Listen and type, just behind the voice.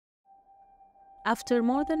After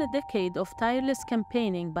more than a decade of tireless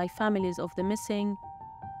campaigning by families of the missing,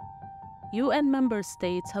 UN member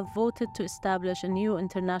states have voted to establish a new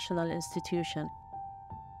international institution.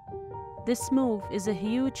 This move is a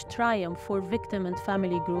huge triumph for victim and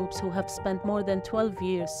family groups who have spent more than 12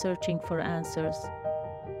 years searching for answers.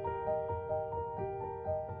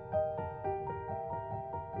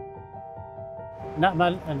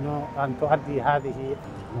 نأمل أن تؤدي هذه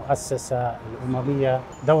المؤسسة الأممية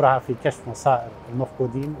دورها في كشف مصائر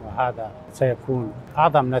المفقودين، وهذا سيكون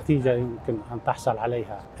أعظم نتيجة يمكن أن تحصل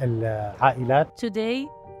عليها العائلات. Today,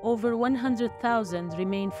 over 100,000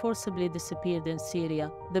 remain forcibly disappeared in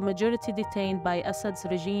Syria, the majority detained by Assad's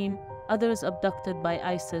regime, others abducted by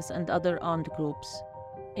ISIS and other armed groups.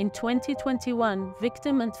 In 2021,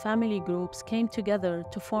 victim and family groups came together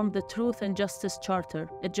to form the Truth and Justice Charter,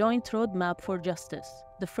 a joint roadmap for justice.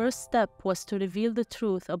 The first step was to reveal the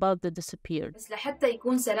truth about the disappeared. بس لحتى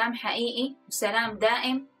يكون سلام حقيقي وسلام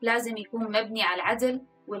دائم لازم يكون مبني على العدل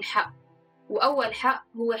والحق، وأول حق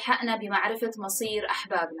هو حقنا بمعرفة مصير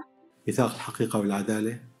أحبابنا. ميثاق الحقيقة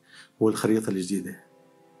والعدالة هو الخريطة الجديدة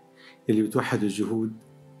اللي بتوحد الجهود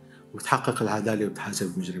وبتحقق العدالة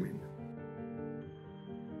وبتحاسب المجرمين.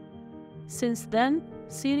 Since then,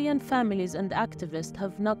 Syrian families and activists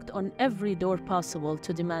have knocked on every door possible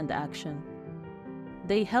to demand action.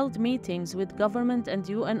 They held meetings with government and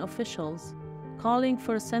UN officials, calling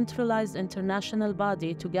for a centralized international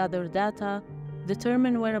body to gather data,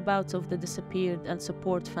 determine whereabouts of the disappeared, and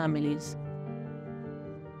support families.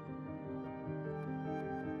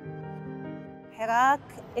 حراك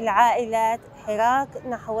العائلات، حراك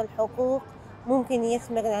نحو الحقوق ممكن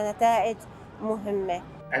يثمر نتائج مهمة.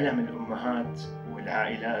 ألم الأمهات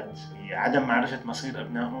والعائلات عدم معرفة مصير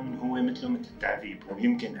أبنائهم هو مثل التعذيب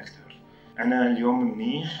ويمكن أكثر. أنا اليوم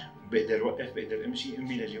منيح، بقدر أوقف، بقدر أمشي.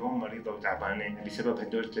 أمي لليوم مريضة وتعبانة بسبب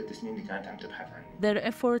هدول 3 سنين اللي كانت عم تبحث عني. Their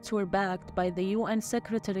efforts were backed by the UN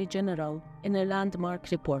Secretary General in a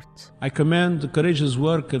landmark report. I commend the courageous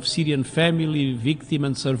work of Syrian family, victim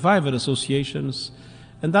and survivor associations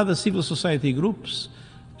and other civil society groups,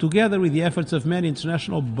 together with the efforts of many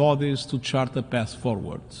international bodies to chart a path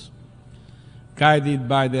forward. Guided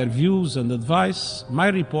by their views and advice, my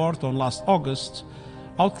report on last August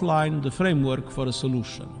outlined the framework for a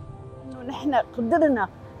solution. نحن قدرنا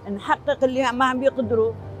نحقق اللي ما عم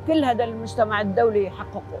بيقدروا كل هذا المجتمع الدولي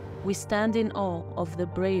يحققه. We stand in awe of the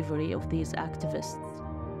bravery of these activists.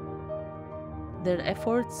 Their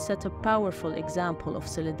efforts set a powerful example of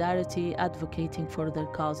solidarity advocating for their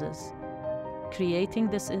causes. Creating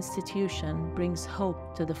this institution brings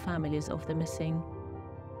hope to the families of the missing,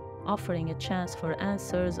 offering a chance for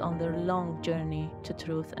answers on their long journey to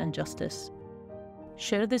truth and justice.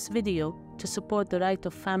 Share this video to support the right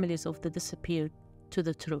of families of the disappeared to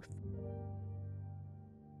the truth.